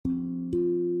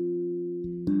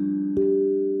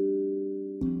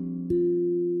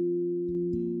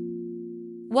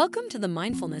Welcome to the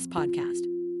Mindfulness Podcast.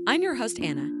 I'm your host,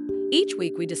 Anna. Each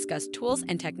week, we discuss tools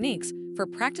and techniques for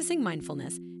practicing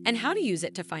mindfulness and how to use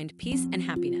it to find peace and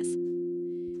happiness.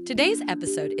 Today's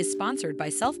episode is sponsored by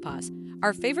Self-Pause,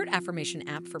 our favorite affirmation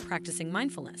app for practicing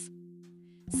mindfulness.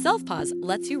 Self-Pause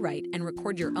lets you write and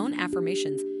record your own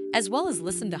affirmations as well as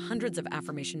listen to hundreds of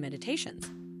affirmation meditations.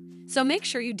 So make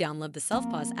sure you download the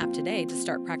Self-Pause app today to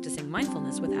start practicing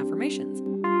mindfulness with affirmations.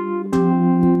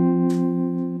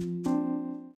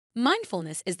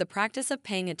 Mindfulness is the practice of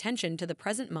paying attention to the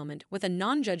present moment with a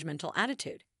non-judgmental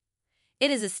attitude.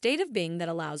 It is a state of being that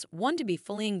allows one to be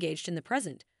fully engaged in the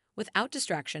present without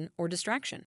distraction or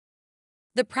distraction.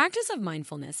 The practice of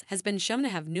mindfulness has been shown to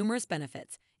have numerous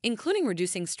benefits, including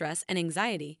reducing stress and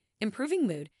anxiety, improving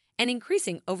mood, and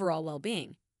increasing overall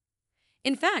well-being.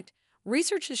 In fact,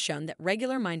 research has shown that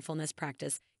regular mindfulness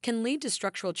practice can lead to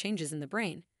structural changes in the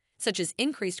brain, such as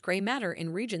increased gray matter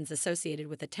in regions associated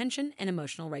with attention and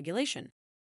emotional regulation.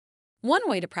 One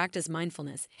way to practice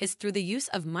mindfulness is through the use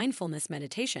of mindfulness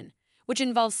meditation, which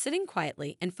involves sitting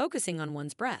quietly and focusing on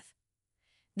one's breath.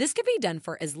 This can be done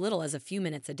for as little as a few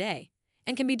minutes a day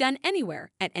and can be done anywhere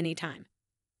at any time.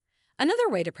 Another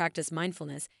way to practice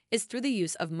mindfulness is through the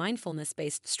use of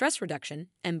mindfulness-based stress reduction,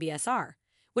 MBSR,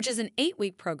 which is an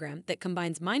 8-week program that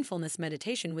combines mindfulness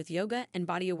meditation with yoga and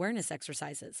body awareness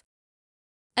exercises.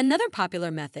 Another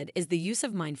popular method is the use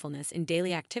of mindfulness in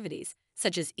daily activities,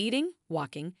 such as eating,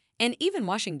 walking, and even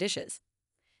washing dishes.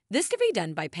 This can be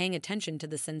done by paying attention to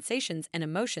the sensations and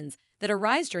emotions that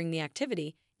arise during the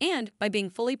activity and by being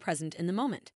fully present in the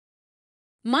moment.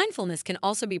 Mindfulness can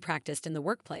also be practiced in the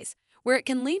workplace, where it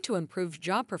can lead to improved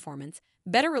job performance,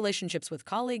 better relationships with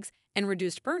colleagues, and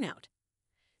reduced burnout.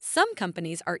 Some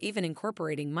companies are even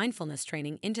incorporating mindfulness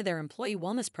training into their employee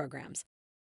wellness programs.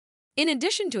 In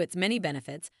addition to its many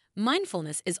benefits,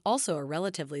 mindfulness is also a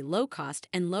relatively low-cost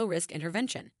and low-risk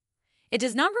intervention. It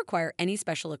does not require any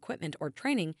special equipment or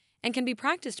training and can be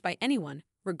practiced by anyone,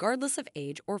 regardless of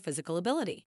age or physical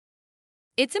ability.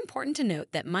 It's important to note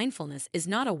that mindfulness is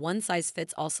not a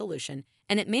one-size-fits-all solution,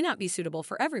 and it may not be suitable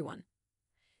for everyone.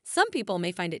 Some people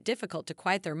may find it difficult to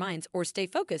quiet their minds or stay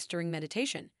focused during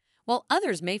meditation, while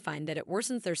others may find that it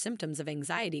worsens their symptoms of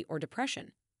anxiety or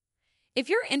depression. If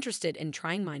you're interested in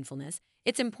trying mindfulness,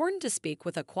 it's important to speak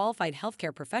with a qualified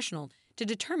healthcare professional to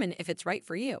determine if it's right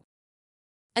for you.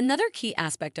 Another key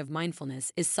aspect of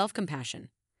mindfulness is self-compassion.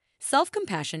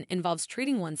 Self-compassion involves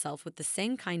treating oneself with the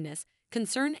same kindness,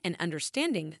 concern, and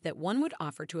understanding that one would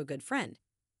offer to a good friend.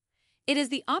 It is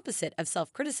the opposite of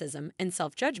self-criticism and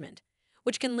self-judgment,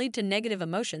 which can lead to negative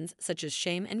emotions such as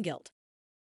shame and guilt.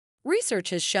 Research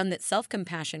has shown that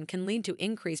self-compassion can lead to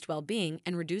increased well-being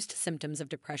and reduced symptoms of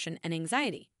depression and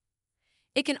anxiety.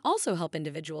 It can also help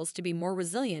individuals to be more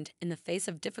resilient in the face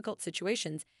of difficult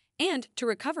situations and to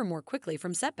recover more quickly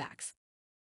from setbacks.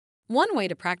 One way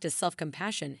to practice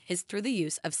self-compassion is through the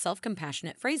use of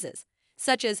self-compassionate phrases,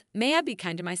 such as, "May I be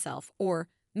kind to myself," or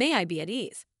 "May I be at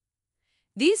ease."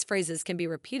 These phrases can be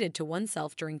repeated to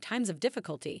oneself during times of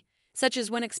difficulty, such as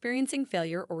when experiencing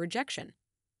failure or rejection.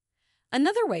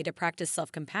 Another way to practice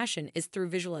self-compassion is through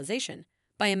visualization,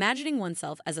 by imagining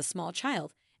oneself as a small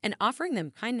child and offering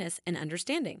them kindness and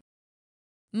understanding.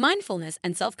 Mindfulness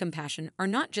and self-compassion are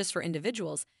not just for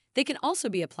individuals, they can also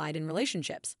be applied in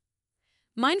relationships.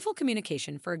 Mindful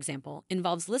communication, for example,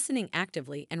 involves listening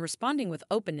actively and responding with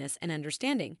openness and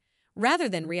understanding, rather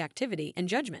than reactivity and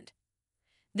judgment.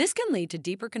 This can lead to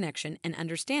deeper connection and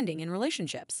understanding in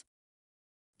relationships.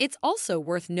 It's also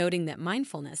worth noting that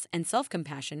mindfulness and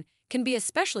self-compassion can be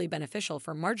especially beneficial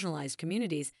for marginalized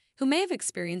communities who may have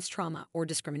experienced trauma or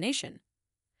discrimination.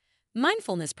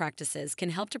 Mindfulness practices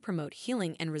can help to promote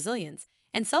healing and resilience,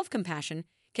 and self-compassion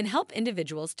can help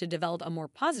individuals to develop a more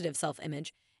positive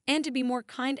self-image and to be more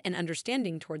kind and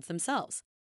understanding towards themselves.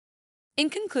 In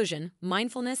conclusion,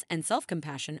 mindfulness and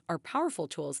self-compassion are powerful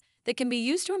tools that can be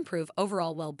used to improve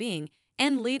overall well-being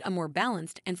and lead a more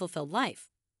balanced and fulfilled life.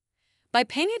 By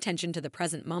paying attention to the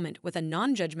present moment with a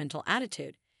non-judgmental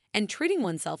attitude and treating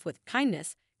oneself with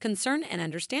kindness, concern, and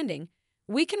understanding,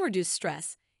 we can reduce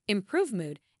stress, improve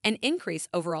mood, and increase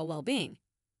overall well-being.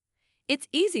 It's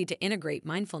easy to integrate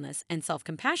mindfulness and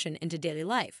self-compassion into daily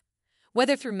life,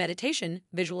 whether through meditation,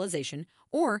 visualization,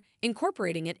 or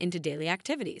incorporating it into daily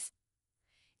activities.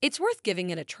 It's worth giving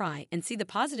it a try and see the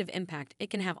positive impact it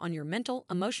can have on your mental,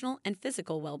 emotional, and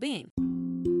physical well-being.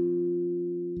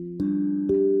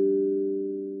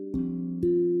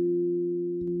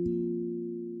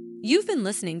 You've been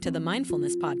listening to the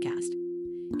Mindfulness Podcast.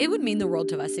 It would mean the world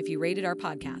to us if you rated our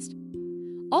podcast.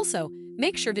 Also,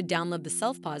 make sure to download the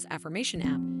Self-Pause affirmation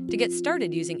app to get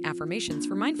started using affirmations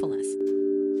for mindfulness.